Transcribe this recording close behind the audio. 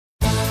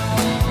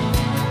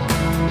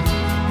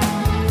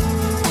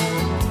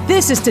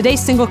This is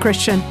Today's Single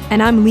Christian,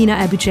 and I'm Lena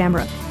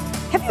Abu-Jamra.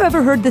 Have you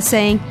ever heard the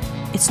saying,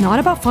 it's not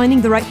about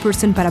finding the right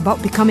person, but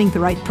about becoming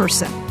the right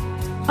person?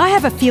 I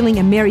have a feeling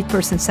a married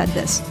person said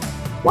this.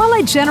 While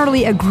I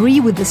generally agree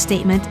with the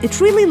statement,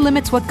 it really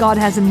limits what God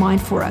has in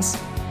mind for us.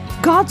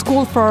 God's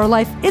goal for our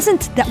life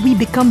isn't that we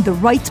become the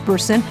right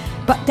person,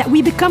 but that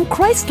we become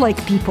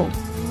Christ-like people.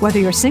 Whether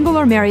you're single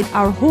or married,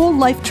 our whole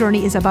life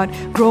journey is about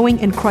growing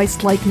in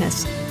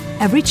Christ-likeness.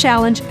 Every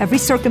challenge, every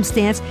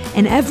circumstance,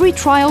 and every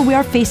trial we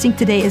are facing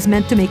today is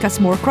meant to make us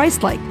more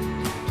Christ-like.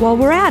 While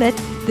we're at it,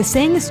 the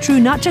saying is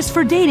true not just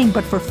for dating,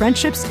 but for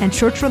friendships and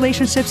church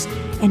relationships,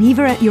 and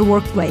even at your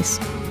workplace.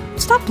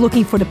 Stop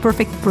looking for the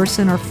perfect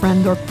person or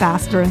friend or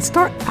pastor and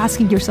start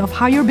asking yourself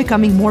how you're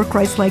becoming more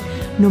Christ-like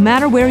no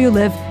matter where you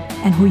live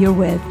and who you're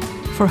with.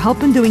 For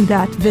help in doing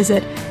that,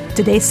 visit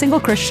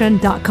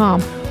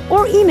todaysinglechristian.com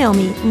or email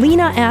me,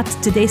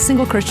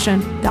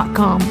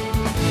 lena@todaysinglechristian.com.